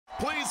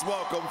Please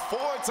welcome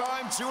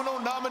four-time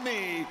JUNO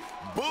nominee,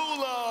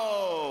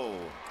 Bulow.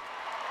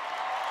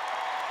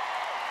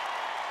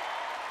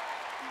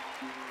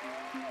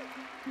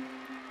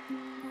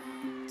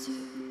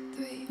 Two,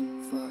 three,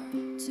 four,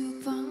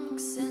 two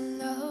punks in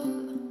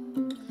love.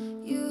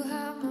 You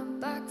had my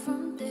back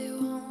from day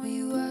one,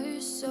 we were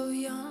so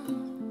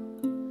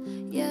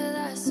young. Yeah,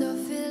 that stuff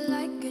feel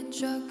like a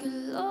drug, a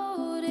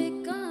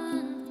loaded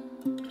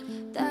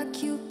gun. That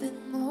Cupid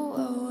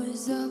motor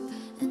was up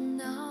and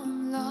now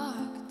I'm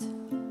locked.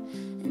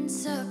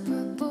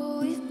 Inseparable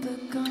we've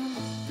become,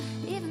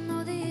 even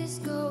though the years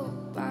go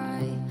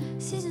by.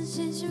 Seasons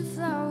change and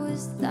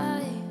flowers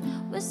die.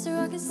 We're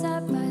still rocking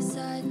side by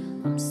side.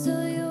 I'm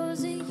still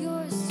yours and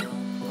you're still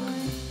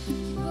mine.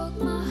 You broke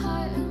my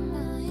heart a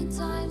million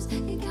times.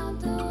 You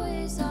count the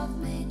ways I've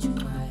made you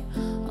right.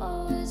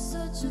 Oh, it's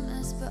such a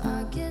mess, but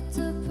I get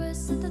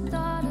depressed at the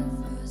thought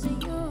of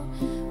losing you.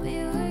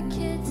 We were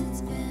kids,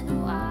 it's been a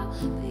while,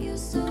 but you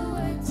still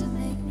work to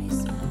make me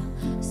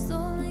smile.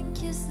 Stolen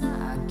kiss, now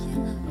I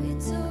can't wait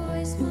to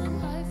waste my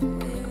life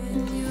away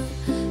with you.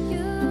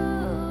 You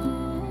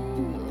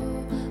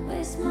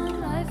waste my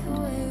life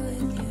away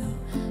with you.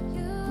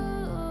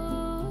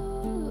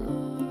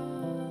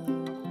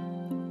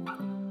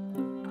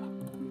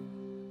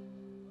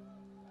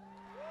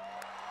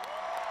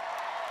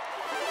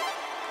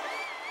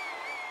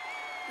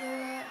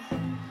 You're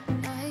a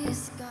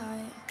nice guy,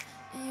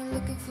 and you're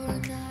looking for a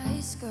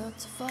nice girl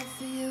to fall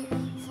for you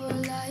for a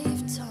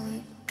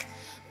lifetime.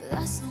 But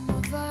that's not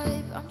my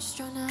vibe, I'm just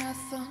trying to have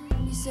fun.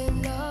 You say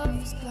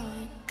love is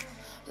blind,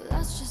 but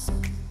that's just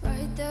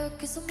right there,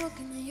 cause I'm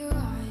looking in your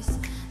eyes,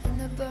 and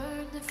they're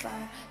burning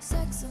fire.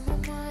 Sex in my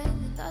mind,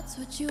 and that's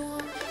what you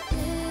want.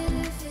 Did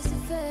it face to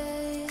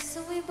face,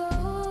 and we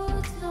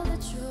both know the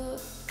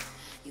truth.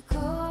 You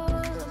call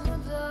on my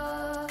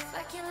bluff,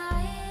 I can't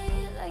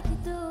lie like you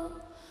do.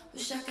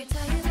 Wish I could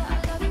tell you that I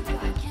love you, but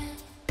I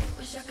can't.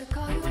 Wish I could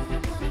call you in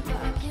the morning, but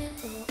I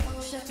can't.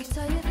 Wish I could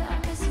tell you that I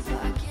miss you, but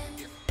I can't.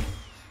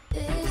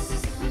 This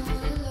is not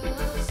a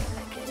love song.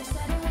 I get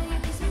excited when you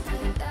kiss me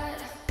like that.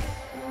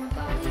 I want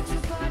body to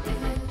body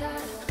like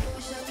that.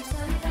 Wish I could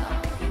tell you that I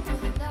want you more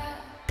than that.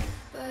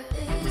 But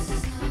this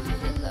is not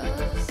a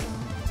love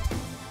song.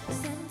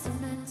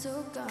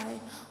 Sentimental guy,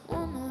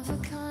 one of a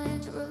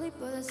kind, really,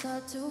 but it's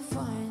hard to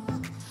find.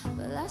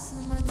 But that's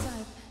not my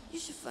type. You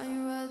should find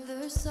your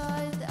other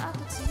side, the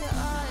apple to your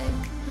eye.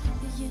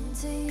 The yin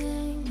to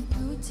yang, the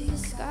blue to your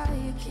sky.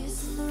 Your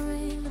kiss in the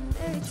rain, I'm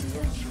married to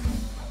your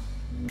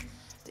dream.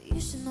 But you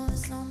should know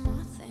that's not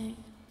my thing.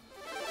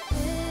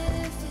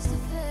 We're face to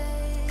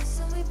face,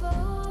 and we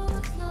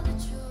both know the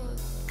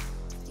truth.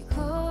 You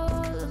call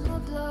on my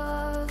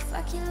bluff,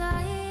 I can't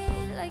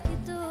lie like you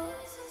do.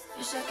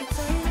 Wish I could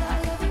tell you that I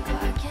love you, but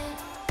I can't.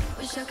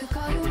 Wish I could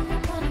call you in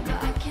the morning,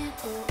 but I can't.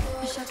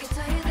 Wish I could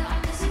tell you that I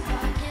miss you,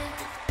 but I can't.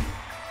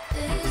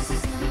 This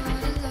is not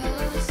a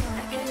love song. I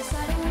get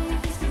excited when you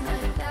kiss me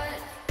like that.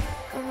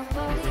 Got my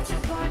body to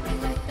party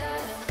like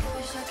that.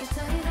 Wish I could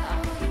tell you that I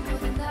want you more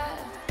than that.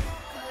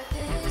 But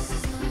this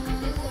is not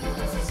a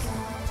love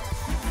song.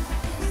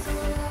 It's so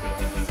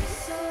lies, it's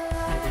so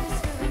lies.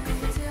 Never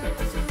been tell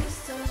to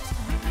waste our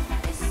time.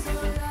 It's so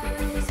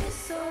lies, it's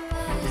so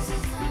lies.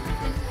 It's not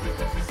a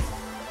love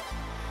song.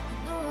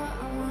 You know what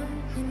I want,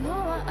 you know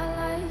what I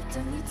like.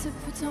 Don't need to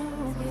pretend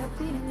we'll be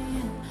happy in the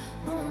end.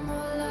 No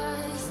more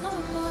lies, no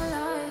more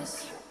lies.